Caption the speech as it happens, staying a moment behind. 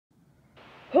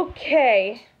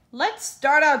Okay, let's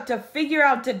start out to figure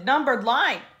out the numbered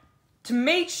line to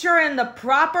make sure in the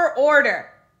proper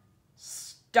order.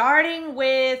 Starting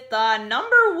with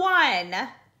number 1. Next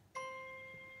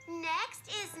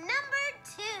is number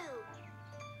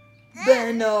 2.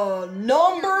 Then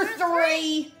number 3. Next,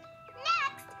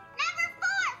 number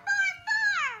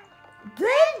 4.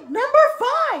 Then number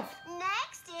 5.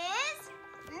 Next is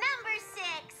number 6.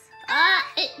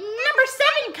 Number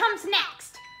 7 comes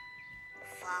next.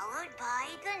 Followed by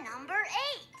the number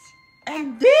 8.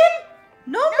 And then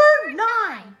number 9.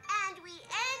 And we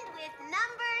end with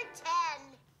number 10.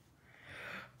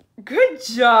 Good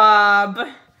job.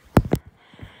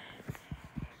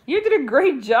 You did a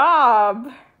great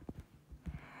job.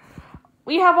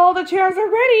 We have all the chairs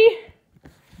already.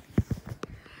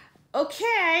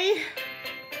 Okay.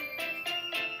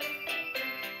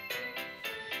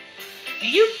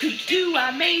 You could do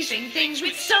amazing things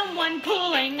with someone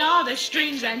pulling all the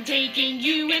strings and taking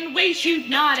you in ways you'd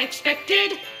not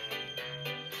expected.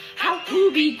 How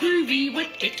groovy, groovy would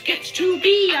it get to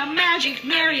be a magic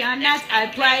marionette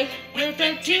at play with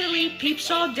the dilly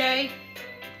peeps all day?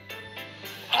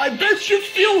 I bet you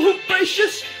feel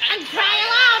herbaceous And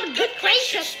cry aloud, good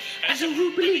gracious, as a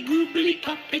roobly groobly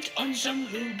puppet on some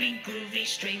ruby groovy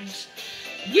strings.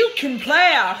 You can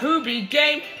play a hoobie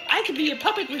game. I could be a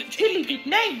puppet with a tiddly beat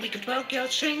name. We could poke your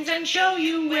strings and show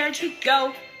you where to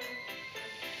go.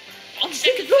 On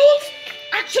sticky rules?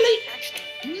 Actually,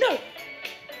 no.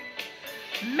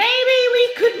 Maybe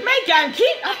we could make a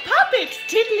king of puppets,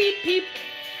 tiddly peep.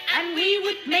 And we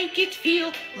would make it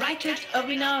feel right at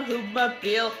Arena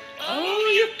Hoopmobile. Oh,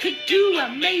 you could do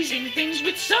amazing things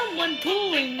with someone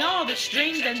pulling all the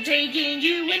strings and taking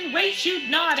you in ways you'd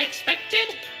not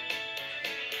expected.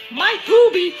 My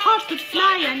hoobie heart would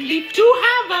fly and leap to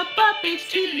have a puppet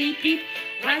tiddly peep.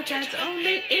 Right at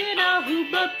only in a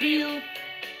Hoopmobile.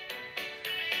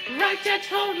 Right at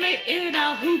only in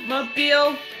a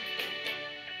Hoopmobile.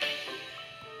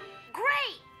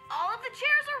 Great! All of the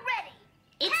chairs are ready.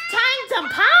 It's time to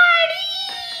party!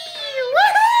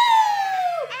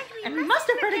 Woohoo! And we must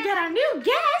have better get our new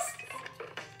guest.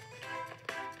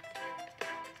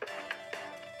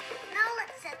 Now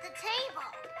let's set the table.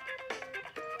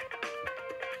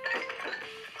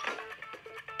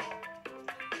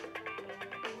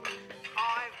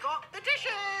 I've got the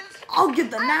dishes. I'll get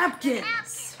the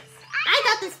napkins. I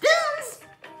got the spoons.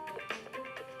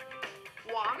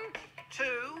 1,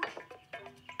 2,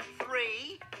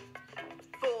 3,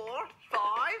 4, 5,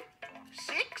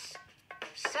 6,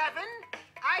 7,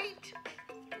 8,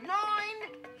 9,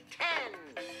 10.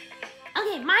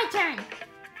 Okay, my turn. 1, 2,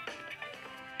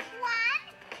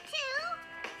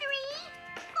 3,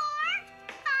 4,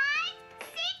 5,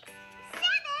 6,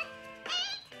 7, 8,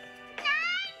 9,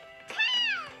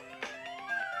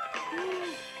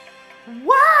 10. Wow!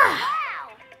 Wow!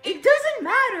 It doesn't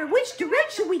matter which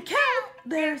direction we count.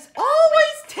 There's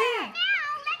always 10. Now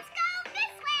let's go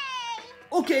this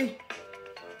way. Okay.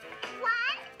 1,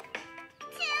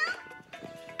 2,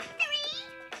 3,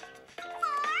 4,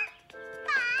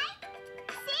 5,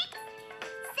 6,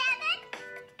 7,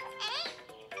 8,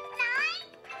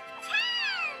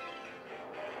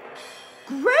 9,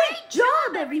 10. Great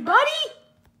job, everybody.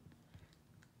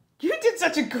 You did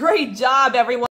such a great job, everyone.